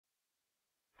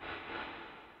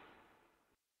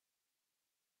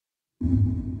Earlier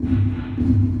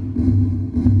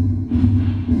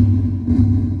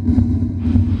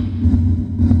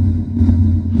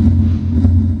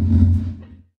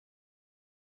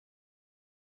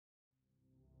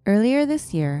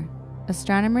this year,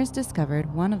 astronomers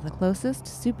discovered one of the closest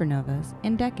supernovas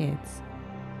in decades.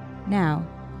 Now,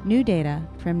 new data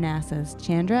from NASA's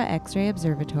Chandra X-Ray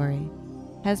Observatory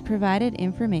has provided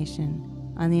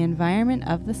information on the environment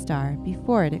of the star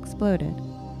before it exploded,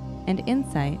 and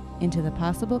insight into the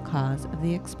possible cause of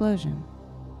the explosion.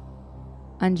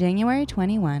 On January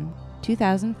 21,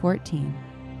 2014,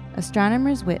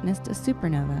 astronomers witnessed a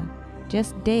supernova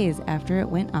just days after it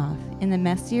went off in the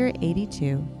Messier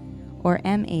 82 or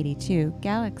M82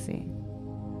 galaxy.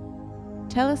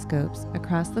 Telescopes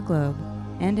across the globe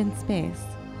and in space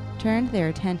turned their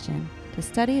attention to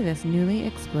study this newly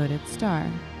exploded star.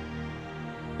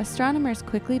 Astronomers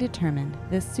quickly determined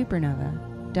this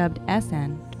supernova, dubbed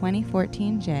SN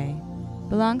 2014J,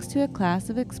 belongs to a class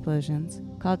of explosions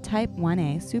called Type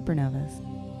 1a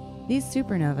supernovas. These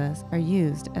supernovas are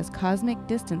used as cosmic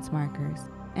distance markers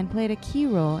and played a key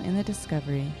role in the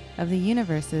discovery of the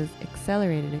universe's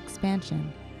accelerated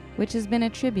expansion, which has been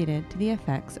attributed to the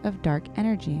effects of dark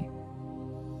energy.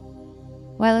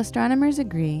 While astronomers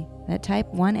agree that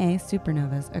Type 1a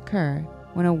supernovas occur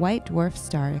when a white dwarf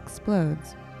star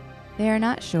explodes, they are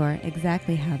not sure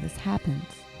exactly how this happens.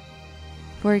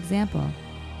 For example,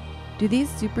 do these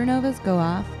supernovas go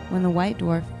off when the white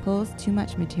dwarf pulls too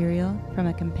much material from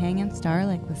a companion star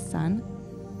like the Sun,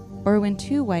 or when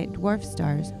two white dwarf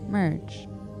stars merge?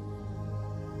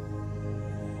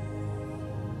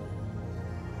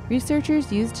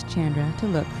 Researchers used Chandra to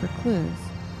look for clues.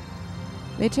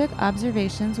 They took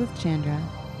observations with Chandra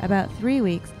about 3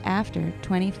 weeks after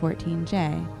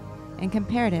 2014J and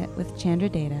compared it with Chandra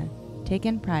data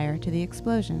taken prior to the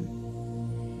explosion.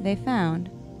 They found,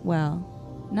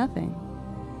 well, nothing.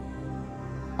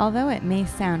 Although it may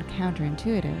sound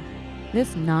counterintuitive,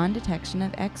 this non-detection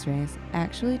of X-rays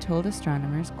actually told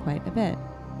astronomers quite a bit.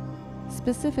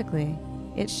 Specifically,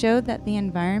 it showed that the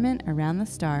environment around the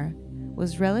star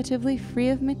was relatively free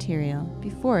of material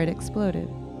before it exploded.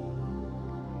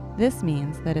 This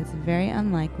means that it's very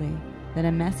unlikely that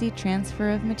a messy transfer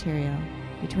of material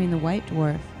between the white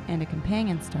dwarf and a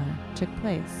companion star took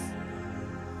place.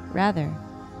 Rather,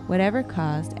 whatever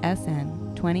caused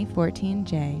SN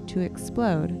 2014J to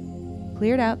explode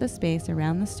cleared out the space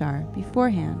around the star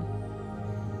beforehand.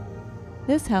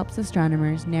 This helps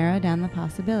astronomers narrow down the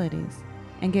possibilities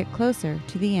and get closer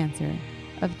to the answer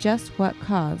of just what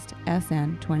caused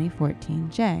SN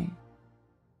 2014J.